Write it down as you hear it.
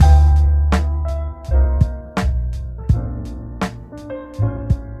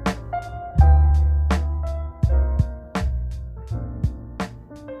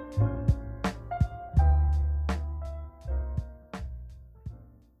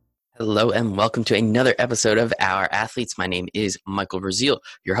Hello and welcome to another episode of Our Athletes. My name is Michael Brazil,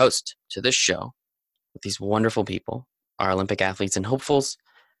 your host to this show with these wonderful people, our Olympic athletes and hopefuls,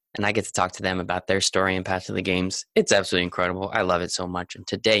 and I get to talk to them about their story and path to the games. It's absolutely incredible. I love it so much. And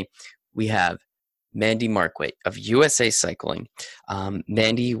today we have Mandy Marquardt of USA Cycling.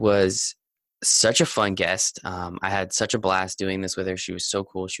 Mandy was such a fun guest. I had such a blast doing this with her. She was so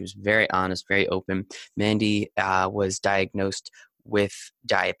cool. She was very honest, very open. Mandy was diagnosed with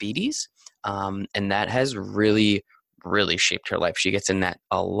diabetes, and that has really, really shaped her life. She gets in that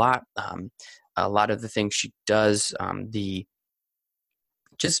a lot. A lot of the things she does, the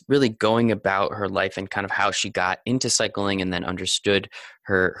just really going about her life and kind of how she got into cycling and then understood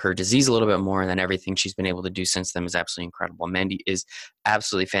her disease a little bit more, and then everything she's been able to do since then is absolutely incredible. Mandy is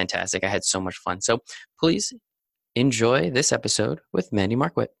absolutely fantastic. I had so much fun. So please enjoy this episode with Mandy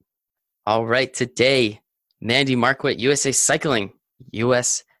Marquardt. All right, today, Mandy Marquardt, USA Cycling.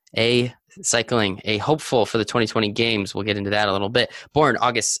 USA Cycling, a hopeful for the 2020 games. We'll get into that a little bit. Born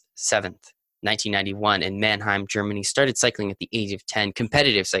August 7th, 1991 in Mannheim, Germany. Started cycling at the age of 10,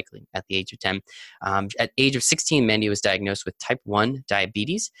 competitive cycling at the age of 10. At age of 16, Mandy was diagnosed with type 1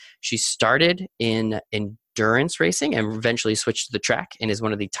 diabetes. She started in endurance racing and eventually switched to the track and is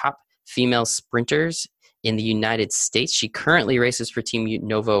one of the top female sprinters in the United States. She currently races for Team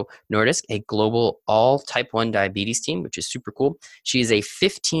Novo Nordisk, a global all type 1 diabetes team, which is super cool. She is a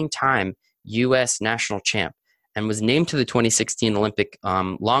 15-time U.S. national champ and was named to the 2016 Olympic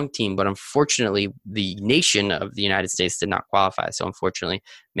long team, but unfortunately, the nation of the United States did not qualify. So unfortunately,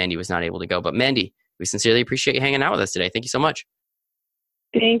 Mandy was not able to go. But Mandy, we sincerely appreciate you hanging out with us today. Thank you so much.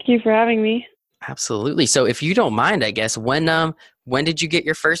 Thank you for having me. Absolutely. So if you don't mind, I guess, when did you get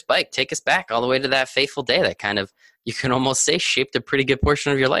your first bike? Take us back all the way to that fateful day that kind of, you can almost say, shaped a pretty good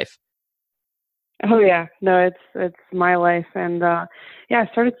portion of your life. Oh yeah, no, it's my life, and I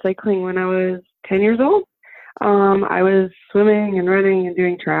started cycling when I was 10 years old. I was swimming and running and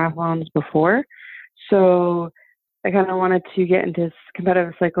doing triathlons before, so I kind of wanted to get into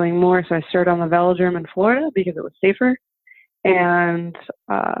competitive cycling more. So I started on the velodrome in Florida because it was safer, and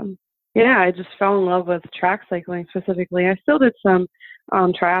I just fell in love with track cycling specifically. I still did some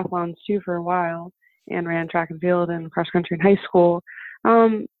triathlons too for a while, and ran track and field and cross country in high school.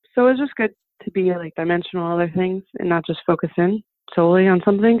 So it was just good to be like dimensional other things and not just focus in solely on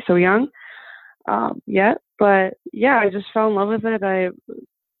something so young yet. But yeah, I just fell in love with it.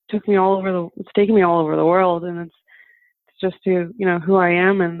 It's taken me all over the world, and it's just who I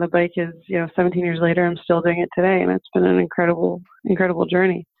am. And the bike is, 17 years later, I'm still doing it today, and it's been an incredible, incredible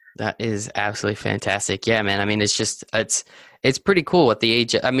journey. That is absolutely fantastic. Yeah, man. I mean, it's pretty cool at the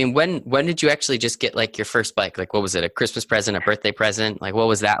age. I mean, when did you actually just get like your first bike? Like, what was it? A Christmas present, a birthday present? Like, what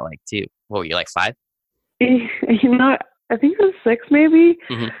was that like too? What were you, like 5? I think it was 6 maybe.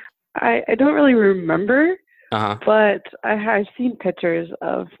 Mm-hmm. I don't really remember, Uh-huh. but I've seen pictures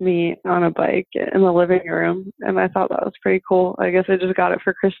of me on a bike in the living room, and I thought that was pretty cool. I guess I just got it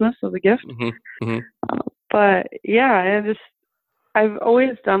for Christmas as a gift. Mm-hmm. Mm-hmm. But yeah, I've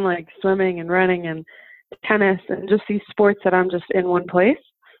always done like swimming and running and tennis and just these sports that I'm just in one place.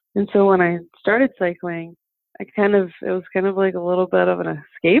 And so when I started cycling, it was kind of like a little bit of an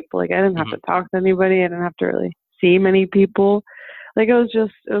escape. Like I didn't have to talk to anybody. I didn't have to really see many people. Like it was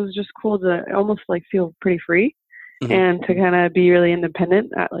just cool to almost like feel pretty free and to kind of be really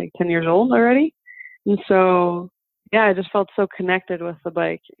independent at like 10 years old already. And so, yeah, I just felt so connected with the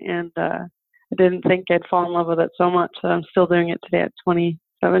bike, and I didn't think I'd fall in love with it so much that I'm still doing it today at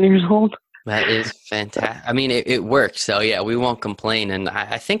 27 years old. That is fantastic. I mean, it worked. So yeah, we won't complain. And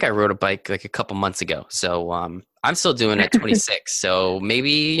I think I rode a bike like a couple months ago. So I'm still doing it at 26. So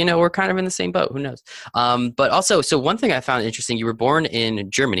maybe, we're kind of in the same boat. Who knows? But also, so one thing I found interesting, you were born in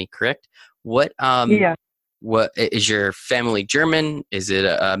Germany, correct? Yeah. What is your family German? Is it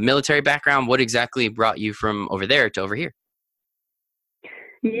a military background? What exactly brought you from over there to over here?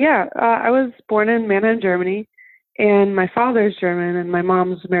 Yeah, I was born in Mannheim, Germany, and my father's German and my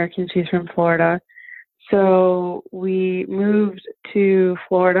mom's American. She's from Florida. So we moved to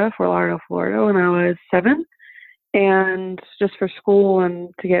Florida, Fort Lauderdale, Florida, when I was 7, and just for school and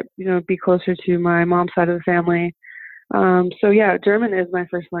to get, be closer to my mom's side of the family. So yeah, German is my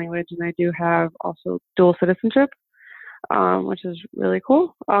first language, and I do have also dual citizenship, which is really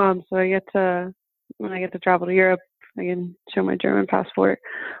cool. So when I get to travel to Europe, I can show my German passport.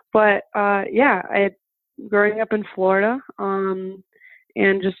 But growing up in Florida, and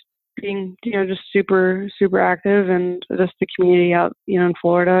just being, just super, super active, and just the community out, in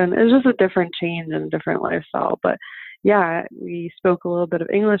Florida. And it was just a different change and a different lifestyle. But yeah, we spoke a little bit of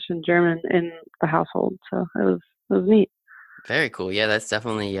English and German in the household. So it was neat. Very cool. Yeah, that's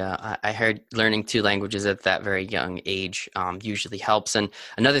definitely. I heard learning two languages at that very young age usually helps. And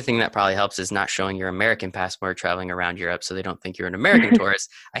another thing that probably helps is not showing your American passport traveling around Europe, so they don't think you're an American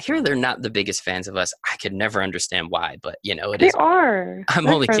tourist. I hear they're not the biggest fans of us. I could never understand why, but it They is. are. I'm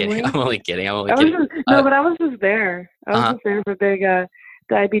They're only kidding. friendly. I'm only kidding. I'm only I was kidding. just, no, Uh, but I was just there. I was uh-huh. just there for a big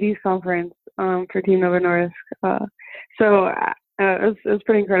diabetes conference for Team Novo Nordisk. It was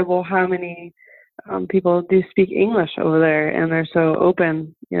pretty incredible how many people do speak English over there, and they're so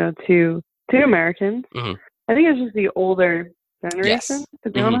open, to Americans. Hmm. I think it's just the older generation, Yes. to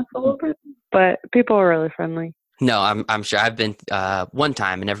be Hmm. honest, a little bit. But people are really friendly. No, I'm sure I've been one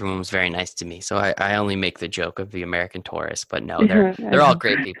time and everyone was very nice to me. So I only make the joke of the American tourist, but no, they're Yeah, I they're all know.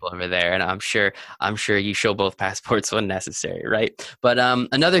 great people over there, and I'm sure you show both passports when necessary, right? But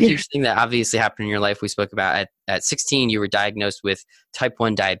another Yeah. huge thing that obviously happened in your life we spoke about at 16, you were diagnosed with type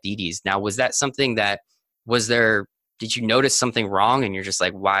 1 diabetes. Now, was that something that was there? Did you notice something wrong and you're just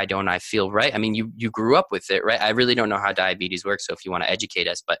like, why don't I feel right? I mean, you grew up with it, right? I really don't know how diabetes works, so if you want to educate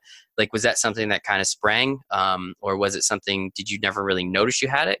us, but like was that something that kind of sprang or was it something did you never really notice you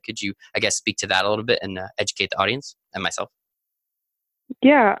had it? Could you, I guess, speak to that a little bit and educate the audience and myself?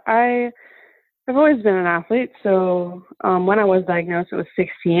 Yeah, I've always been an athlete. So when I was diagnosed, it was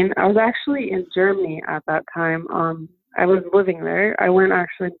 16. I was actually in Germany at that time. I was living there. I went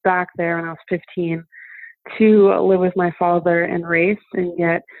actually back there when I was 15 to live with my father and race and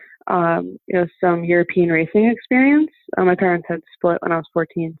get some European racing experience. My parents had split when I was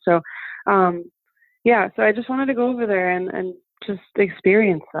 14. Um, so I just wanted to go over there and just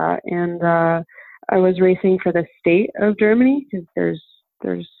experience that. And I was racing for the state of Germany because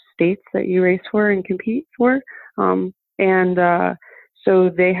there's states that you race for and compete for. And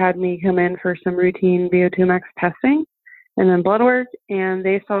So they had me come in for some routine VO2 max testing and then blood work. And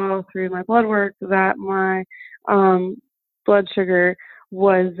they saw through my blood work that my blood sugar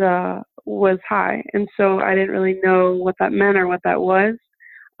was high. And so I didn't really know what that meant or what that was.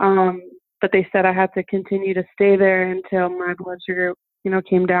 Um, but they said I had to continue to stay there until my blood sugar,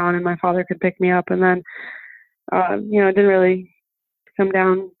 came down and my father could pick me up. And then, it didn't really come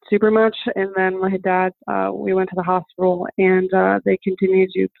down super much. And then my dad, we went to the hospital and they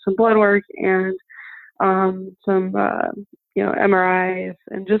continued to do some blood work and some, MRIs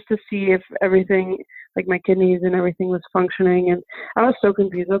and just to see if everything, like my kidneys and everything was functioning. And I was so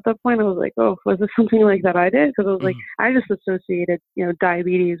confused at that point. I was like, oh, was this something like that I did? Because I was like, Hmm. I just associated,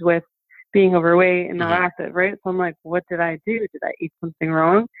 diabetes with being overweight and not Hmm. active, right? So I'm like, what did I do? Did I eat something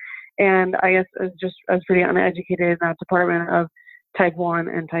wrong? And I guess I was pretty uneducated in that department of type 1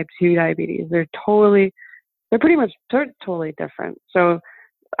 and type 2 diabetes. They're pretty much totally different. So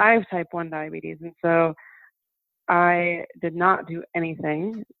I have type 1 diabetes. And so I did not do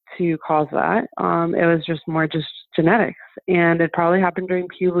anything to cause that. It was just genetics. And it probably happened during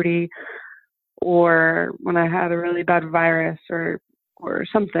puberty or when I had a really bad virus or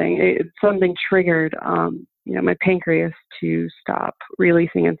something. Something triggered, my pancreas to stop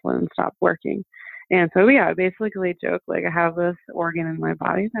releasing insulin and stop working. And so, yeah, I basically joke like I have this organ in my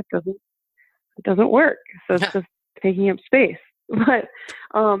body that doesn't work. So it's just taking up space. But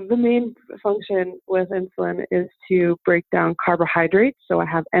the main function with insulin is to break down carbohydrates so I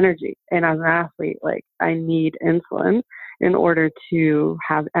have energy. And as an athlete, like I need insulin in order to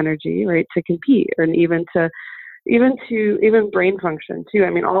have energy, right, to compete and even brain function too. I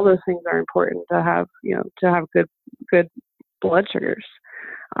mean, all those things are important to have good blood sugars.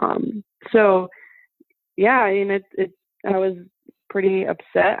 So yeah, I mean, I was pretty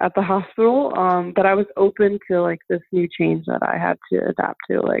upset at the hospital, but I was open to like this new change that I had to adapt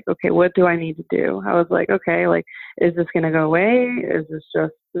to. Like, okay, what do I need to do? I was like, okay, like, is this going to go away? Is this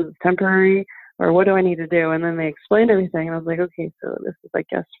temporary? Or what do I need to do? And then they explained everything. And I was like, okay, so this is, I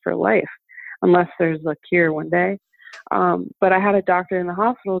guess, for life, unless there's a cure one day. But I had a doctor in the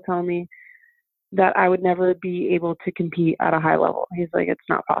hospital tell me that I would never be able to compete at a high level. He's like, it's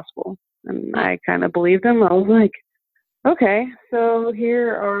not possible. And I kind of believed him. I was like, okay, so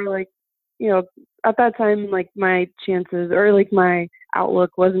here are like, at that time, like my chances or like my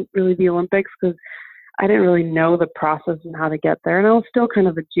outlook wasn't really the Olympics because I didn't really know the process and how to get there. And I was still kind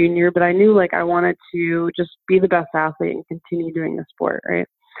of a junior, but I knew like I wanted to just be the best athlete and continue doing the sport, right?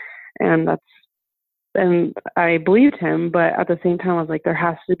 And and I believed him, but at the same time, I was like, there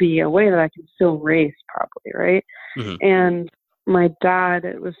has to be a way that I can still race properly, right? Hmm. And my dad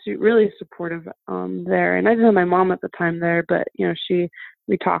was really supportive there, and I didn't have my mom at the time there, but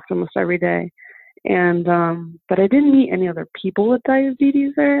we talked almost every day. And but I didn't meet any other people with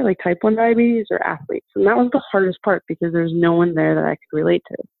diabetes there, like type 1 diabetes or athletes, and that was the hardest part because there's no one there that I could relate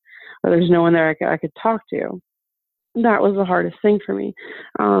to, or there's no one there I could talk to. that was the hardest thing for me.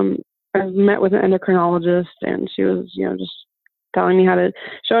 Um, I met with an endocrinologist, and she was, just showing me how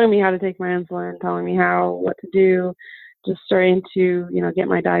to take my insulin, telling me what to do, just starting to, get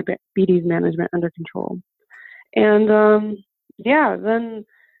my diabetes management under control. And yeah, then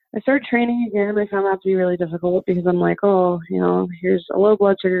I started training again. I found that to be really difficult because I'm like, oh, here's a low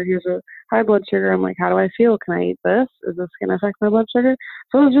blood sugar, here's a high blood sugar. I'm like, how do I feel? Can I eat this? Is this going to affect my blood sugar?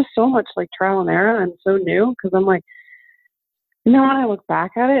 So it was just so much like trial and error and so new because I'm like, when I look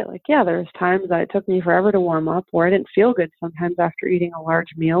back at it, like, yeah, there's times that it took me forever to warm up, or I didn't feel good sometimes after eating a large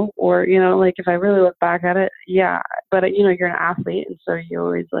meal, or, like if I really look back at it, yeah, but, you're an athlete, and so you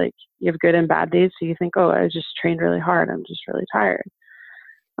always, like, you have good and bad days, so you think, oh, I just trained really hard, I'm just really tired.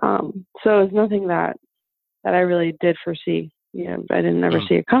 So it's nothing that I really did foresee. I didn't ever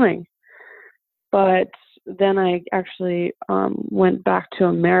see it coming. But then I actually went back to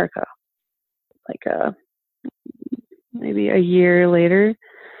America, like maybe a year later.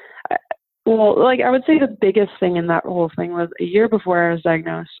 Well, like I would say the biggest thing in that whole thing was a year before I was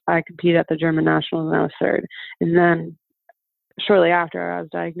diagnosed, I competed at the German Nationals and I was third. And then shortly after I was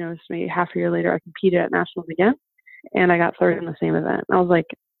diagnosed, maybe half a year later, I competed at Nationals again and I got third in the same event. And I was like,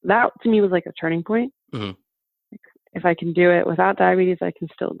 that to me was like a turning point. Mm-hmm. If I can do it without diabetes, I can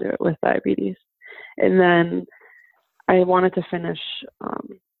still do it with diabetes. And then I wanted to finish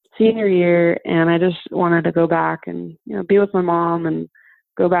senior year, and I just wanted to go back and be with my mom and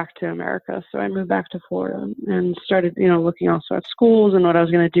go back to America. So I moved back to Florida and started looking also at schools and what I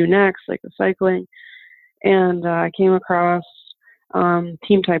was going to do next, like the cycling. And I came across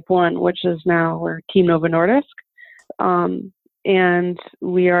Team Type 1, which is now we're Team Novo Nordisk, and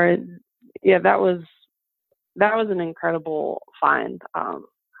we are that was an incredible find.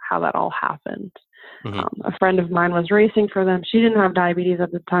 How that all happened. Mm-hmm. A friend of mine was racing for them. She didn't have diabetes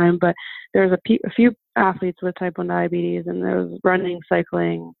at the time, but there was a few athletes with type 1 diabetes, and there was running,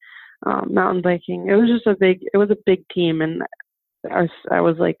 cycling, mountain biking. It was a big team, and I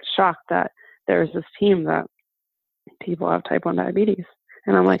was like shocked that there was this team that people have type 1 diabetes.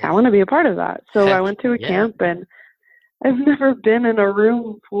 And I'm like, I want to be a part of that. So I went to a camp, and I've never been in a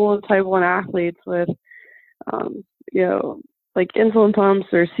room full of type 1 athletes with, like insulin pumps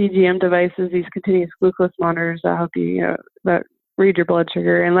or CGM devices, these continuous glucose monitors that help you, that read your blood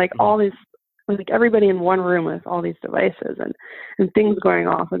sugar, and like all these, like everybody in one room with all these devices and things going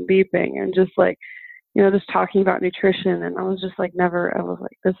off and beeping and just like, just talking about nutrition. And I was just like, I was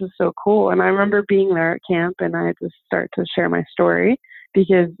like, this is so cool. And I remember being there at camp, and I just start to share my story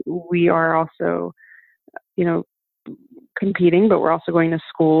because we are also, competing, but we're also going to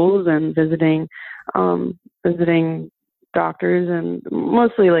schools and visiting doctors, and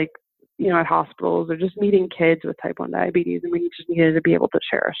mostly like, at hospitals, or just meeting kids with type 1 diabetes. And we just needed to be able to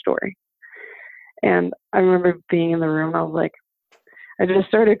share our story. And I remember being in the room, I was like, I just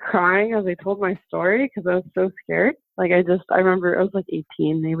started crying as I told my story because I was so scared. Like I remember I was like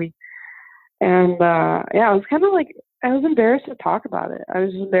 18 maybe. And I was kind of like, I was embarrassed to talk about it. I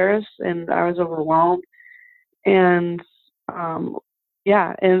was embarrassed and I was overwhelmed. And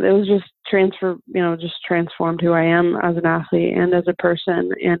and it was just transformed who I am as an athlete and as a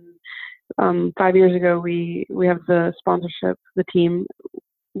person. And 5 years ago, we have the sponsorship, the team.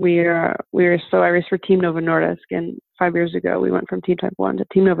 I raced for Team Novo Nordisk, and 5 years ago we went from Team Type 1 to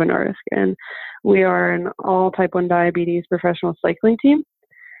Team Novo Nordisk, and we are an all Type 1 diabetes professional cycling team.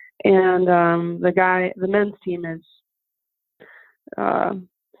 And the men's team is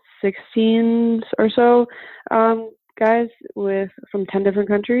 16 or so guys from 10 different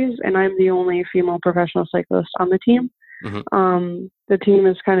countries, and I'm the only female professional cyclist on the team. Mm-hmm. The team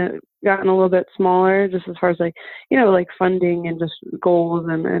has kind of gotten a little bit smaller, just as far as like funding and just goals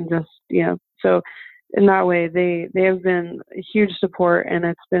and just so in that way they have been a huge support, and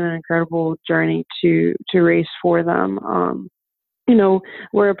it's been an incredible journey to race for them.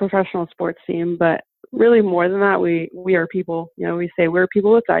 We're a professional sports team, but really more than that, we are people. We say we're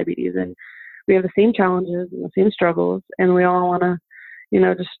people with diabetes, and we have the same challenges and the same struggles, and we all want to,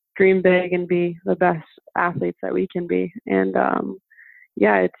 just dream big and be the best athletes that we can be. And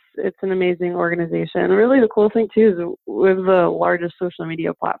it's an amazing organization. And really, the cool thing too is we have the largest social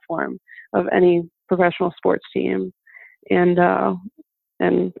media platform of any professional sports team, and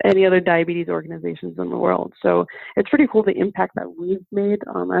any other diabetes organizations in the world. So it's pretty cool the impact that we've made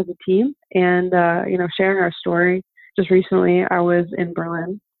as a team, and sharing our story. Just recently, I was in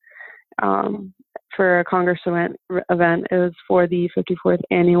Berlin for a Congress event. It was for the 54th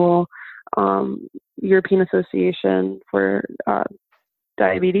annual European Association for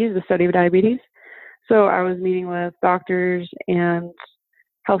Diabetes, the study of diabetes. So I was meeting with doctors and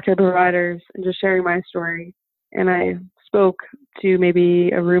healthcare providers and just sharing my story and I spoke to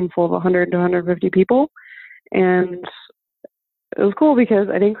maybe a room full of 100 to 150 people. And it was cool because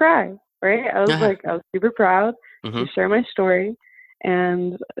I didn't cry, right? I was super proud to share my story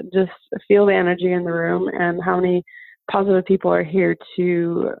and just feel the energy in the room and how many positive people are here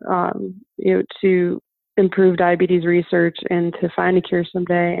to, to improve diabetes research and to find a cure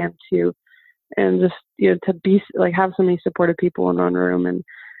someday, and just, to be like, have so many supportive people in one room and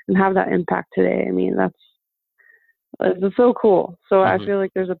have that impact today. I mean, it's so cool. So I feel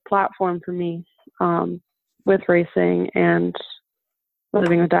like there's a platform for me, with racing and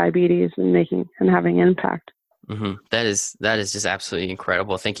living with diabetes and having impact. That is just absolutely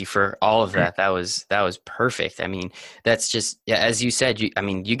incredible. Thank you for all of that. That was perfect. I mean, that's just, as you said,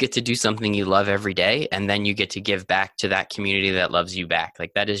 you get to do something you love every day, and then you get to give back to that community that loves you back.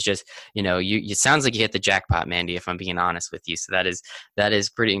 Like, that is just, it sounds like you hit the jackpot, Mandy, if I'm being honest with you. So that is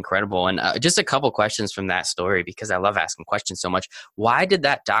pretty incredible. And just a couple questions from that story, because I love asking questions so much. Why did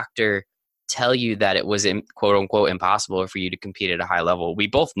that doctor tell you that it was quote unquote impossible for you to compete at a high level? We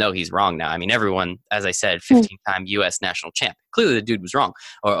both know he's wrong now. I mean, everyone, as I said, 15-time US national champ. Clearly the dude was wrong,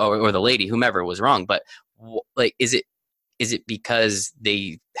 or the lady, whomever was wrong. But like, is it because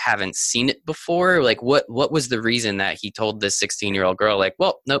they haven't seen it before? Like, what was the reason that he told this 16-year-old girl, like,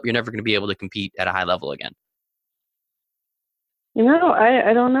 well, nope, you're never going to be able to compete at a high level again?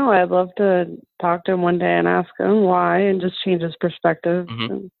 I don't know. I'd love to talk to him one day and ask him why, and just change his perspective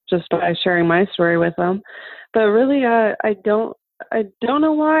just by sharing my story with him. But really, I don't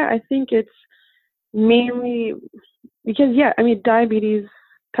know why. I think it's mainly because, diabetes,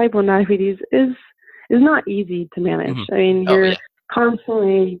 type 1 diabetes is not easy to manage. I mean, you're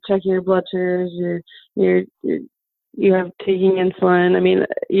constantly checking your blood sugars, you have taking insulin. I mean,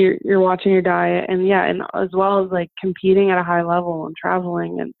 you're watching your diet, and as well as like competing at a high level and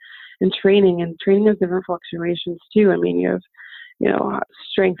traveling and training has different fluctuations too. I mean, you have,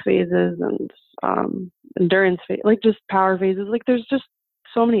 strength phases and endurance phase, like just power phases. Like, there's just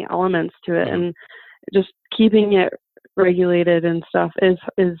so many elements to it, and just keeping it regulated and stuff is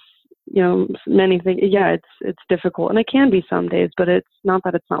many things. Yeah, it's difficult, and it can be some days, but it's not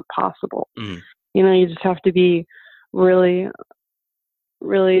that it's not possible. You just have to be really,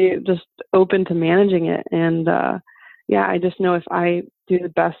 really just open to managing it. And I just know if I do the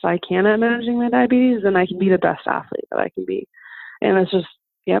best I can at managing my diabetes, then I can be the best athlete that I can be. And it's just,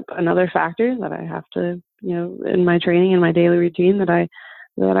 another factor that I have to, in my training and my daily routine that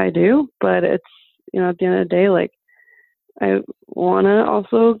I do. But it's, at the end of the day, like, I want to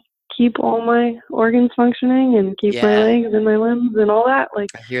also keep all my organs functioning and keep my legs and my limbs and all that. Like,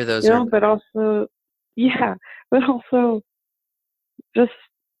 I hear those, but also just,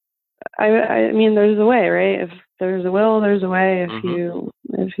 I mean, there's a way, right? If there's a will, there's a way.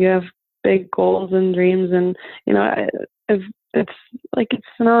 If you have big goals and dreams, and if it's like, it's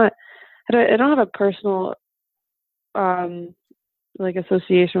not, I don't have a personal like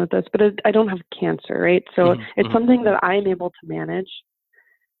association with this, but I don't have cancer, right? So it's something that I'm able to manage.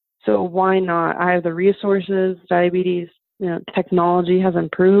 So why not? I have the resources. Diabetes, technology has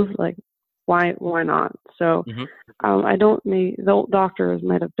improved. Like, why not? So I don't. Maybe the doctors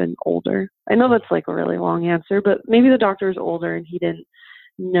might have been older. I know that's like a really long answer, but maybe the doctor is older and he didn't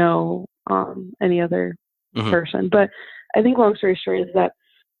know any other person. But I think, long story short, is that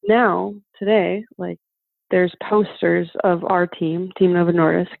now today, like, there's posters of our Team Novo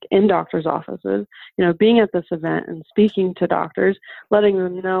Nordisk, in doctors' offices, being at this event and speaking to doctors, letting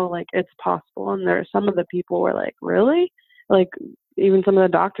them know, like, it's possible. And there are some of the people were like, really? Like, even some of the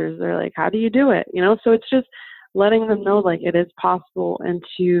doctors, they're like, how do you do it? So it's just letting them know, like, it is possible, and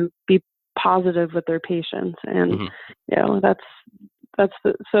to be positive with their patients. And,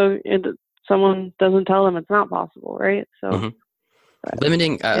 someone doesn't tell them it's not possible, right? So.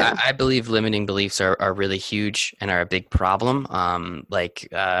 I believe limiting beliefs are really huge and are a big problem.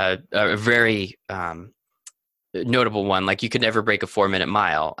 A very notable one, like, you could never break a 4-minute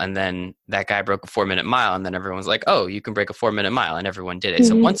mile, and then that guy broke a 4-minute mile, and then everyone's like, oh, you can break a 4-minute mile, and everyone did it.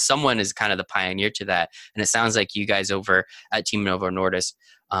 So once someone is kind of the pioneer to that, and it sounds like you guys over at Team Novo Nordisk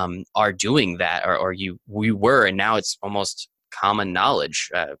are doing that, or we were, and now it's almost common knowledge,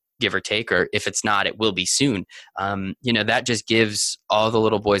 give or take, or if it's not, it will be soon. That just gives all the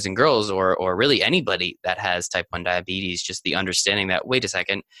little boys and girls, or really anybody that has type 1 diabetes, just the understanding that, wait a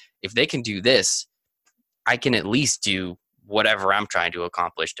second, if they can do this, I can at least do whatever I'm trying to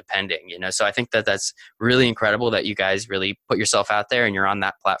accomplish, depending, So I think that that's really incredible that you guys really put yourself out there, and you're on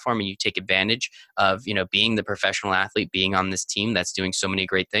that platform, and you take advantage of, being the professional athlete, being on this team that's doing so many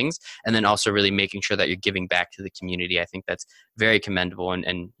great things, and then also really making sure that you're giving back to the community. I think that's very commendable.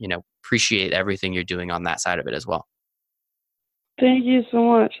 And appreciate everything you're doing on that side of it as well. Thank you so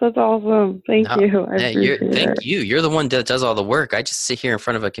much. That's awesome. Thank No, you. I appreciate thank it. you. You're the one that does all the work. I just sit here in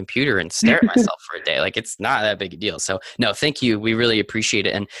front of a computer and stare at myself for a day. Like, it's not that big a deal. So no, thank you. We really appreciate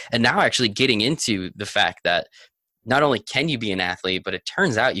it. And now actually getting into the fact that not only can you be an athlete, but it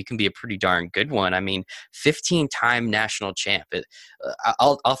turns out you can be a pretty darn good one. I mean, 15-time national champ.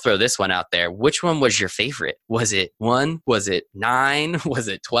 I'll throw this one out there. Which one was your favorite? Was it 1? Was it 9? Was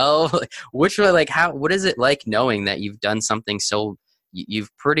it 12? Which one? Like, what is it like knowing that you've done something so? You've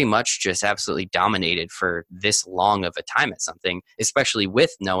pretty much just absolutely dominated for this long of a time at something, especially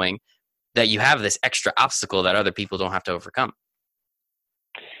with knowing that you have this extra obstacle that other people don't have to overcome.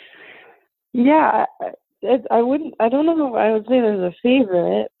 Yeah, I don't know if I would say there's a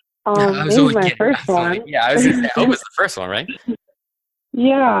favorite. I was Maybe only my kidding. first one. Yeah, I was going to say, I hope it's the first one, right?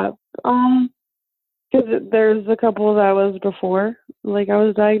 Yeah, because there's a couple that was before, like I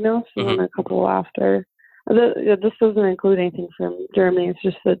was diagnosed, and then a couple after. This doesn't include anything from Germany. It's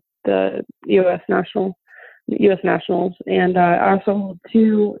just the U.S. Nationals, and I also hold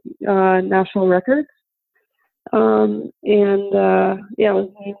 2 national records. I was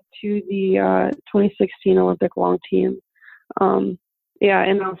named to the 2016 Olympic long team. And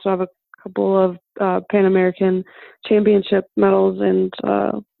I also have a couple of Pan American Championship medals and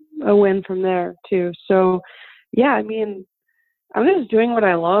a win from there too. So, yeah, I mean, I'm just doing what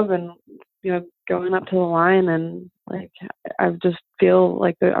I love, and going up to the line, and like I just feel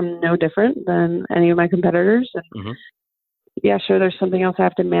like I'm no different than any of my competitors. And yeah, sure, there's something else I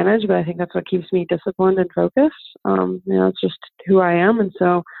have to manage, but I think that's what keeps me disciplined and focused. It's just who I am, and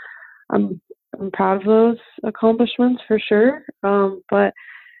so I'm proud of those accomplishments for sure. But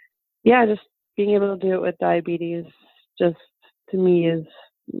yeah, just being able to do it with diabetes, just to me is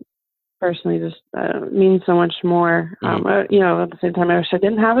personally just means so much more. At the same time, I wish I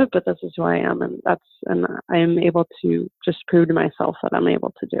didn't have it, but this is who I am, and I am able to just prove to myself that I'm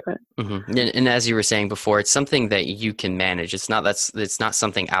able to do it. And as you were saying before, it's something that you can manage. It's not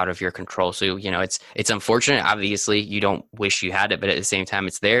something out of your control. So it's unfortunate. Obviously, you don't wish you had it, but at the same time,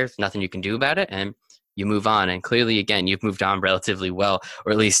 it's there. There's nothing you can do about it, and you move on. And clearly, again, you've moved on relatively well,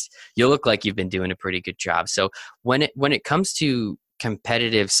 or at least you look like you've been doing a pretty good job. So when it comes to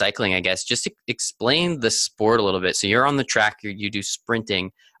competitive cycling, I guess, just to explain the sport a little bit. So you're on the track, you do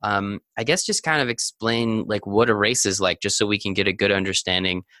sprinting. I guess just kind of explain like what a race is like, just so we can get a good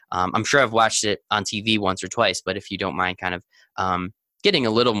understanding. I'm sure I've watched it on TV once or twice, but if you don't mind kind of getting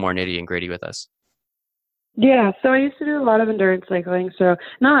a little more nitty and gritty with us. Yeah, so I used to do a lot of endurance cycling, so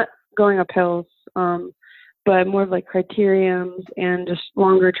not going up hills, but more of like criteriums and just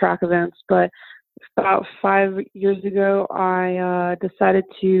longer track events. But about 5 years ago, I decided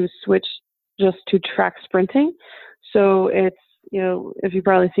to switch just to track sprinting. So it's, if you've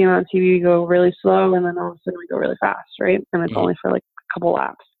probably seen it on TV, we go really slow, and then all of a sudden we go really fast, right? And it's only for like a couple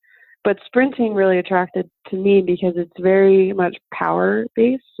laps. But sprinting really attracted to me because it's very much power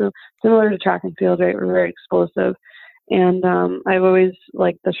based. So similar to track and field, right? We're very explosive. And I've always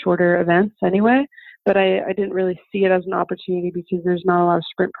liked the shorter events anyway, but I didn't really see it as an opportunity because there's not a lot of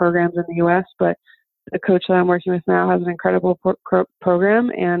sprint programs in the U.S., but the coach that I'm working with now has an incredible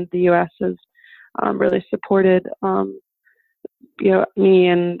program, and the U.S. has really supported me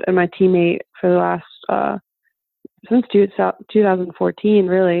and my teammate for the last since 2014,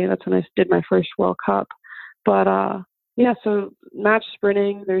 really. That's when I did my first World Cup. But so match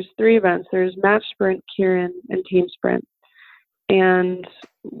sprinting, there's 3 events. There's match sprint, Keirin, and team sprint. And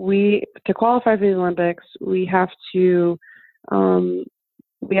to qualify for the Olympics, we have to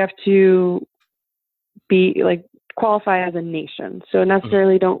be like qualify as a nation. So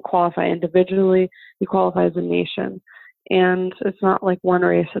necessarily don't qualify individually, you qualify as a nation. And it's not like one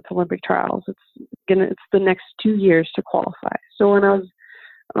race, it's Olympic trials. It's the next 2 years to qualify. So when I was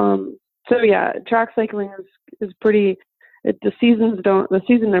track cycling is pretty, the season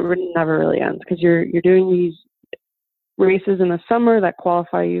never really ends, because you're doing these races in the summer that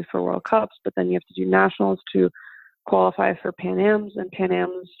qualify you for World Cups, but then you have to do nationals to qualify for Pan Ams, and Pan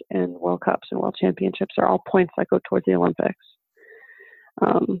Ams and World Cups and World Championships are all points that go towards the Olympics.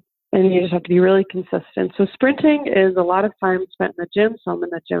 And you just have to be really consistent. So sprinting is a lot of time spent in the gym. So I'm in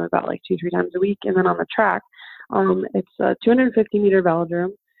the gym about like 2-3 times a week. And then on the track, it's a 250-meter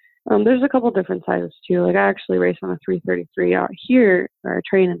velodrome. There's a couple different sizes too. Like I actually race on a 333 out here, or I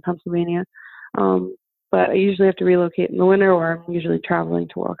train in Pennsylvania. But I usually have to relocate in the winter, or I'm usually traveling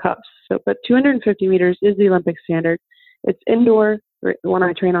to World Cups. But 250 meters is the Olympic standard. It's indoor. The one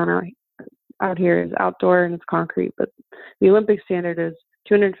I train on out here is outdoor, and it's concrete. But the Olympic standard is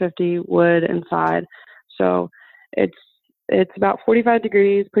 250 wood inside. So it's it's about 45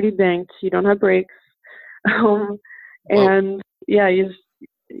 degrees, pretty banked. You don't have brakes. Um, Whoa. and yeah,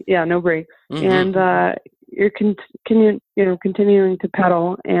 no brakes. Mm-hmm. And you're continuing to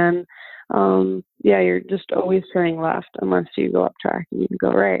pedal, and you're just always turning left unless you go up track and you can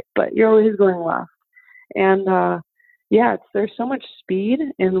go right, but you're always going left. And there's so much speed,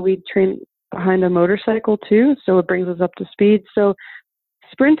 and we train behind a motorcycle too, so it brings us up to speed. So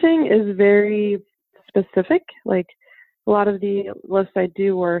sprinting is very specific. Like a lot of the lifts I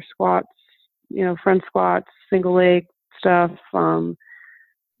do were squats, front squats, single leg stuff,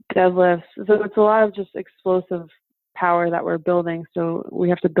 deadlifts. So it's a lot of just explosive power that we're building. So we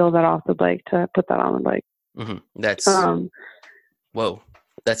have to build that off the bike to put that on the bike. Mm-hmm. That's whoa.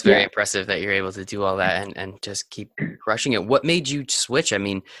 That's very Yeah. impressive that you're able to do all that and just keep crushing it. What made you switch? I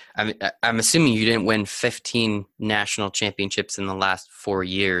mean, I'm assuming you didn't win 15 national championships in the last 4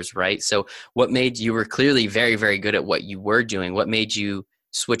 years, right? So what made you were clearly very, very good at what you were doing. What made you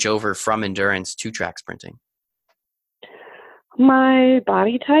switch over from endurance to track sprinting? My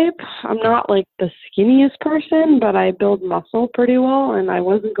body type, I'm not like the skinniest person, but I build muscle pretty well, and I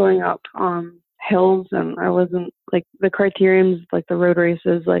wasn't going up hills, and I wasn't like the criteriums, like the road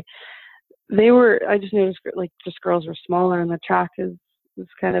races, like I just noticed like just girls were smaller, and the track is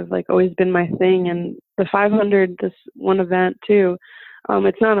kind of like always been my thing. And the 500, this one event too,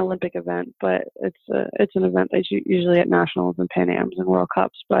 it's not an Olympic event, but it's an event that's usually at nationals and Pan Ams and World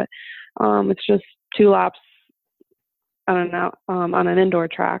Cups, but it's just 2 laps on an indoor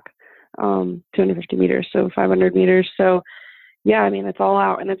track, 250 meters, so 500 meters. So yeah, I mean, it's all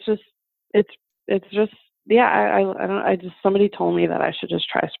out, and it's just somebody told me that I should just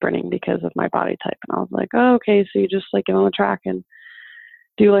try sprinting because of my body type, and I was like, oh, okay, so you just like get on the track and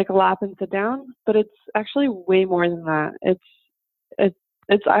do like a lap and sit down. But it's actually way more than that.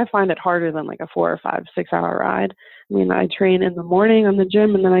 I find it harder than like a 4 or 5, 6 hour ride. I mean, I train in the morning on the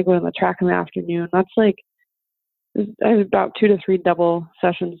gym, and then I go to the track in the afternoon. That's like, I have about 2 to 3 double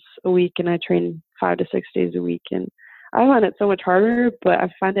sessions a week, and I train 5 to 6 days a week. And I find it so much harder, but I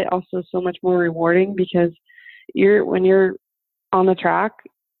find it also so much more rewarding because when you're on the track,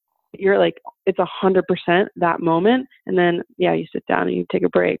 you're like, it's 100% that moment. And then, yeah, you sit down and you take a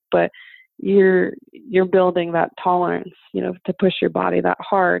break, but you're building that tolerance, to push your body that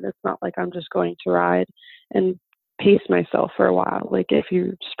hard. It's not like I'm just going to ride and pace myself for a while. Like if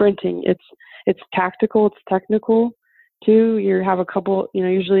you're sprinting, it's tactical, it's technical too. You have a couple,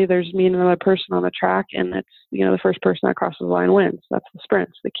 usually there's me and another person on the track, and it's, the first person that crosses the line wins. That's the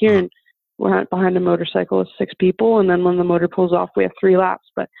sprints. The Keirin, we're behind a motorcycle with 6 people, and then when the motor pulls off, we have 3 laps.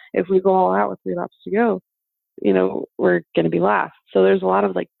 But if we go all out with 3 laps to go, we're going to be last. So there's a lot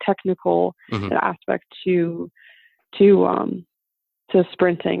of like technical aspect to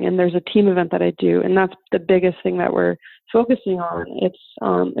sprinting, and there's a team event that I do, and that's the biggest thing that we're focusing on. It's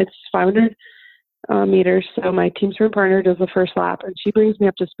 500 meters. So my team sprint partner does the first lap, and she brings me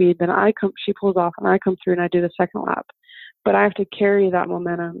up to speed. Then she pulls off, and I come through, and I do the second lap. But I have to carry that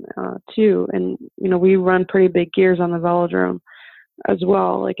momentum too. And we run pretty big gears on the velodrome as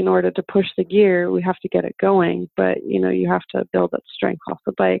well. Like in order to push the gear, we have to get it going. But you have to build that strength off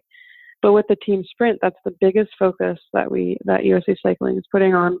the bike. But with the team sprint, that's the biggest focus that USA Cycling is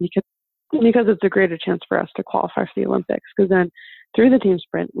putting on, because it's a greater chance for us to qualify for the Olympics. Because then through the team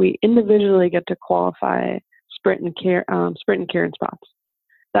sprint, we individually get to qualify sprint and Keirin spots.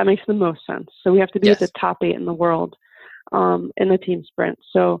 That makes the most sense. So we have to be at the top 8 in the world in the team sprint.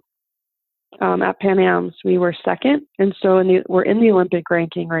 So at Pan Am's, we were second, and so we're in the Olympic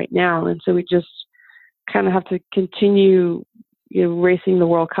ranking right now, and so we just kind of have to continue racing the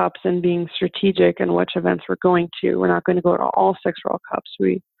World Cups and being strategic in which events we're going to. We're not going to go to all 6 World Cups.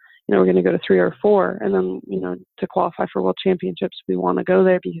 We're going to go to 3 or 4, and then to qualify for World Championships, we want to go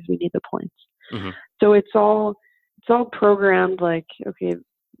there because we need the points. Mm-hmm. So it's all programmed. Like, okay,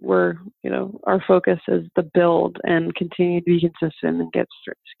 our focus is the build and continue to be consistent and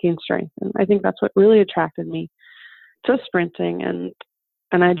gain strength. And I think that's what really attracted me to sprinting,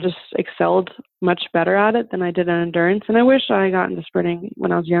 and I just excelled much better at it than I did in endurance. And I wish I got into sprinting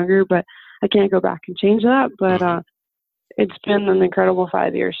when I was younger, but I can't go back and change that. But it's been an incredible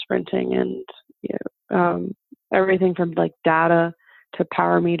 5 years sprinting, and everything from like data to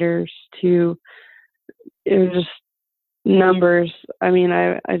power meters to just numbers. I mean,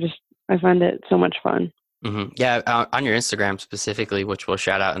 I find it so much fun. Mm-hmm. Yeah, on your Instagram specifically, which we'll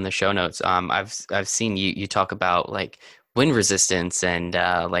shout out in the show notes. I've seen you talk about like wind resistance and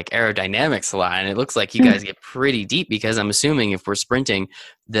like aerodynamics a lot, and it looks like you guys get pretty deep, because I'm assuming if we're sprinting,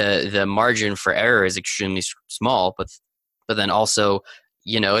 the margin for error is extremely small, but then also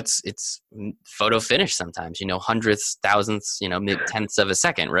it's photo finish sometimes, hundredths, thousandths, mid tenths of a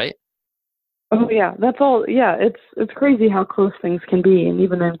second, right? Oh yeah, that's all. Yeah, it's crazy how close things can be, and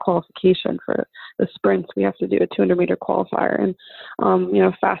even in qualification for the sprints, we have to do a 200-meter qualifier,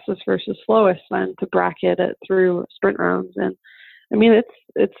 and fastest versus slowest, then to bracket it through sprint rounds, and I mean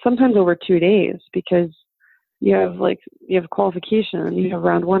it's sometimes over 2 days because you have qualification, and you have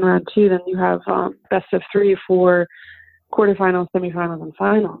round one, round two, then you have best of three for quarterfinals, semifinals, and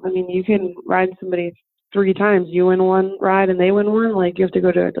finals. I mean, you can ride somebody 3 times. You win one ride and they win one. Like, you have to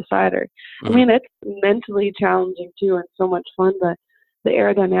go to a decider. Mm-hmm. I mean, it's mentally challenging too, and so much fun. But the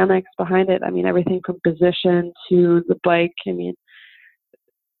aerodynamics behind it. I mean, everything from position to the bike. I mean,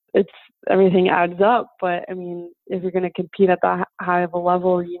 it's everything adds up. But I mean, if you're going to compete at that high of a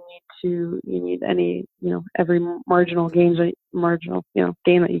level, you need any every marginal gain that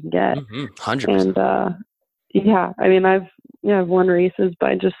you can get. 100%. And yeah, I mean, I've won races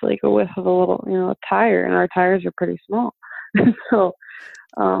by just like a whiff of a little, a tire, and our tires are pretty small. So,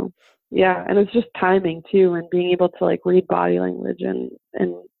 yeah, and it's just timing too, and being able to like read body language and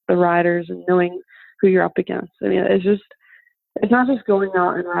the riders and knowing who you're up against. I mean, it's not just going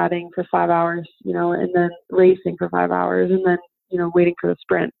out and riding for 5 hours, and then racing for 5 hours and then, waiting for the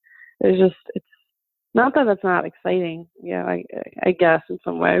sprint. It's not that that's not exciting. Yeah, I guess in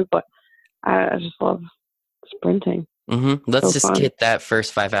some way, but I just love sprinting. Let's so just fun. get that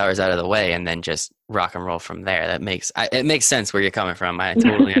first 5 hours out of the way and then just rock and roll from there. It makes sense where you're coming from. I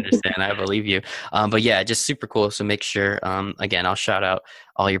totally understand. I believe you. But yeah, just super cool. So make sure, again, I'll shout out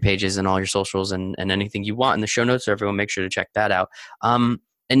all your pages and all your socials and anything you want in the show notes. So everyone make sure to check that out.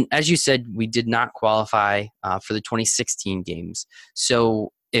 And as you said, we did not qualify for the 2016 games.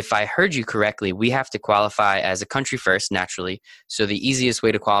 So if I heard you correctly, we have to qualify as a country first, naturally. So the easiest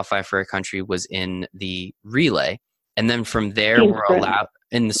way to qualify for a country was in the relay. And then from there, we're allowed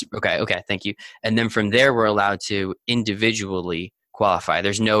in this. Okay, thank you. And then from there, we're allowed to individually qualify.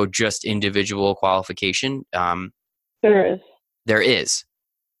 There's no just individual qualification. There is. There is.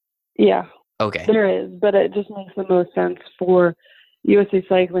 Yeah. Okay. There is, but it just makes the most sense for USA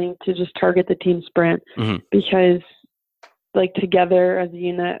Cycling to just target the team sprint because, like, together as a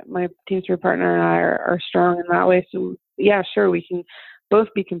unit, my team sprint partner and I are strong in that way. So yeah, sure, we can both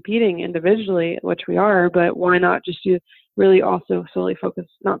be competing individually, which we are, but why not just really also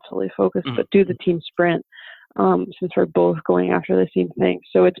not solely focus, but do the team sprint, since we're both going after the same thing.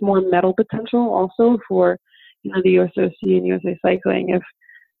 So it's more medal potential also for, the USOC and USA Cycling.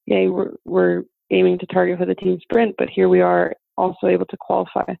 We're aiming to target for the team sprint, but here we are also able to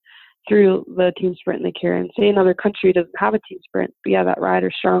qualify through the team sprint in the Keirin. Say another country doesn't have a team sprint, but yeah, that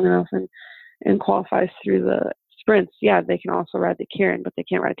rider's strong enough and qualifies through the sprints. Yeah, they can also ride the Keirin, but they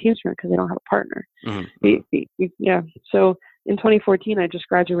can't ride team sprint because they don't have a partner. Yeah. So in 2014, I just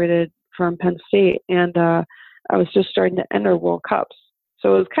graduated from Penn State, and I was just starting to enter World Cups.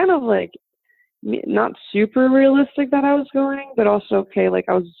 So it was kind of like not super realistic that I was going, but also okay. Like,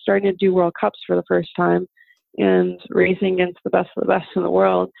 I was starting to do World Cups for the first time and racing against the best of the best in the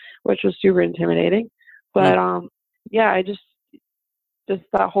world, which was super intimidating. But yeah, I just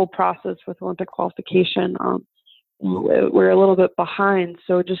that whole process with Olympic qualification, we're a little bit behind.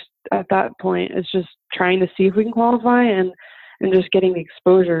 So just at that point, it's just trying to see if we can qualify and just getting the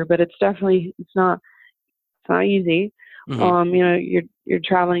exposure. But it's not easy. You're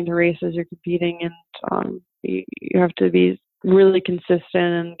traveling to races, you're competing, and you have to be really consistent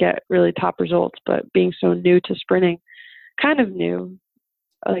and get really top results. But being so new to sprinting, kind of new,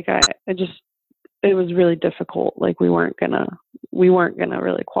 like it was really difficult. Like, we weren't gonna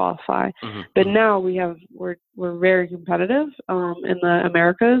really qualify. But now we're very competitive in the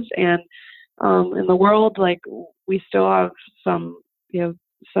Americas and in the world. Like, we still have some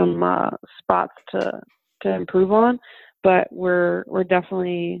spots to improve on, but we're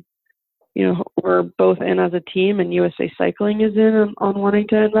definitely, we're both in as a team, and USA Cycling is in on wanting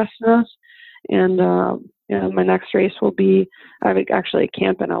to invest in us. And my next race will be, I have actually a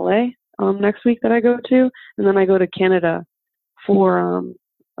camp in LA next week that I go to, and then I go to Canada for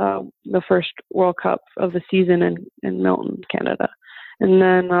the first World Cup of the season in Milton, Canada. And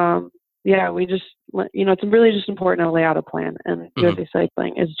then we just, it's really just important to lay out a plan, and USA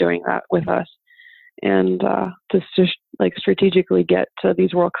Cycling is doing that with us, and just like strategically get to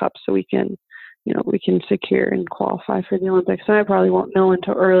these World Cups so we can secure and qualify for the Olympics. And I probably won't know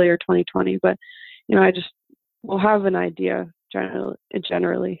until earlier 2020, but we'll have an idea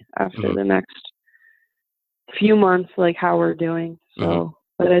generally after the next few months, like how we're doing. So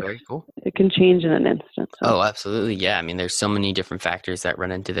but Very cool. it can change in an instant. So. Oh, absolutely. Yeah. I mean, there's so many different factors that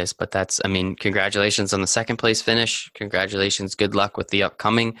run into this, but I mean, congratulations on the second place finish. Congratulations. Good luck with the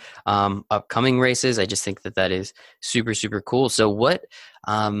upcoming races. I just think that is super, super cool. So what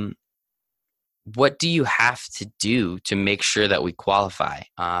do you have to do to make sure that we qualify?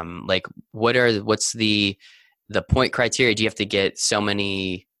 Like what's the point criteria? Do you have to get so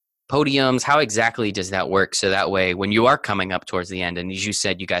many podiums? How exactly does that work? So that way, when you are coming up towards the end, and as you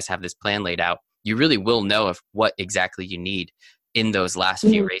said, you guys have this plan laid out, you really will know what exactly you need in those last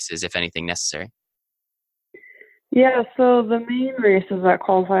few races, if anything necessary. Yeah, so the main races that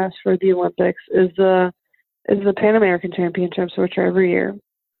qualify us for the Olympics is the Pan American Championships, which are every year,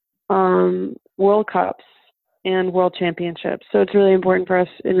 World Cups, and World Championships. So it's really important for us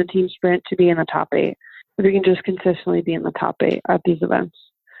in the team sprint to be in the top 8. If we can just consistently be in the top 8 at these events.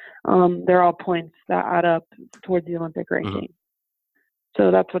 They're all points that add up towards the Olympic ranking. Mm-hmm. So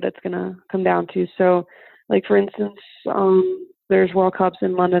that's what it's going to come down to. So, like, for instance, there's World Cups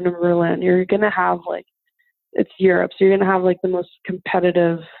in London and Berlin. You're going to have, like, it's Europe. So you're going to have, like, the most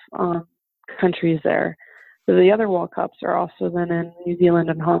competitive countries there. So the other World Cups are also then in New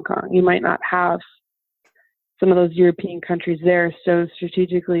Zealand and Hong Kong. You might not have some of those European countries there. So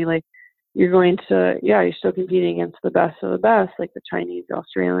strategically, like, you're still competing against the best of the best, like the Chinese, the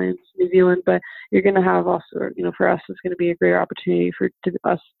Australians, New Zealand, but you're going to have also, for us, it's going to be a great opportunity for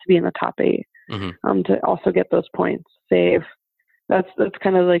us to be in the top 8, to also get those points, save. That's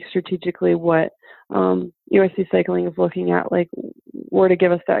kind of like strategically what USC Cycling is looking at, like where to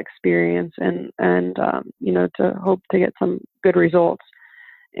give us that experience and to hope to get some good results.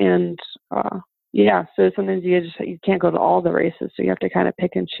 And so sometimes you can't go to all the races, so you have to kind of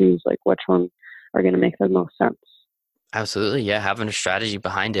pick and choose like which ones are going to make the most sense. Absolutely, yeah. Having a strategy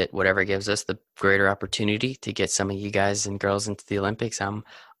behind it, whatever gives us the greater opportunity to get some of you guys and girls into the Olympics, I'm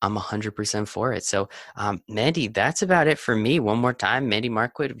 100% for it. So, Mandy, that's about it for me. One more time, Mandy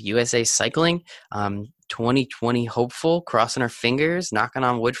Marquardt of USA Cycling, 2020 hopeful, crossing our fingers, knocking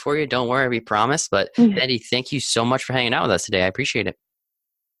on wood for you. Don't worry, we promise. But Mandy, thank you so much for hanging out with us today. I appreciate it.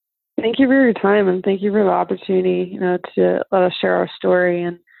 Thank you for your time, and thank you for the opportunity, to let us share our story.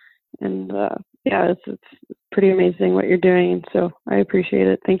 And it's pretty amazing what you're doing. So I appreciate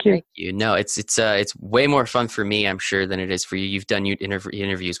it. Thank you. Thank you. No, it's way more fun for me, I'm sure, than it is for you. You've done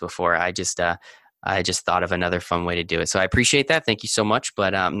interviews before. I just thought of another fun way to do it. So I appreciate that. Thank you so much.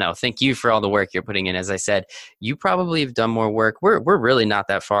 But no, thank you for all the work you're putting in. As I said, you probably have done more work. We're really not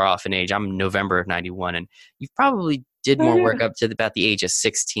that far off in age. I'm November of 91, and you've probably did more work up to about the age of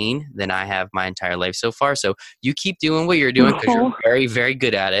 16 than I have my entire life so far. So you keep doing what you're doing because you're very, very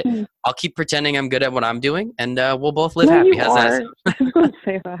good at it. I'll keep pretending I'm good at what I'm doing, and we'll both live happy. How's that sound? Don't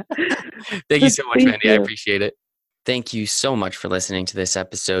say that. Thank you so much, Mandy. I appreciate it. Thank you so much for listening to this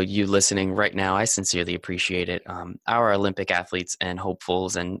episode. You listening right now, I sincerely appreciate it. Our Olympic athletes and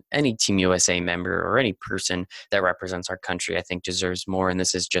hopefuls and any Team USA member or any person that represents our country, I think deserves more. And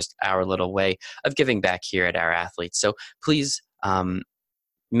this is just our little way of giving back here at Our Athletes. So please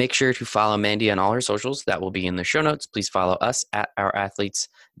make sure to follow Mandy on all her socials. That will be in the show notes. Please follow us at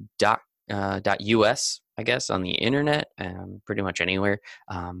ourathletes.us, I guess, on the internet, pretty much anywhere.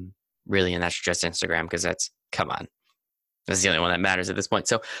 Really, and that's just Instagram because come on. That's the only one that matters at this point.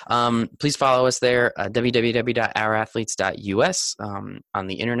 So please follow us there, www.ourathletes.us on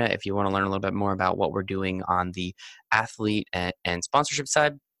the internet if you want to learn a little bit more about what we're doing on the athlete and sponsorship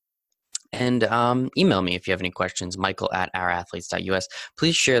side. And email me if you have any questions, michael@ourathletes.us.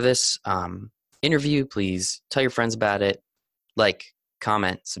 Please share this interview. Please tell your friends about it.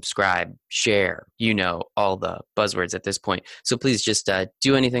 Comment, subscribe, share, all the buzzwords at this point. So please just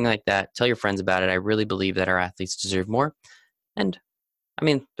do anything like that. Tell your friends about it. I really believe that our athletes deserve more. And I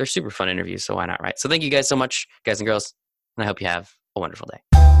mean, they're super fun interviews, so why not, right? So thank you guys so much, guys and girls. And I hope you have a wonderful day.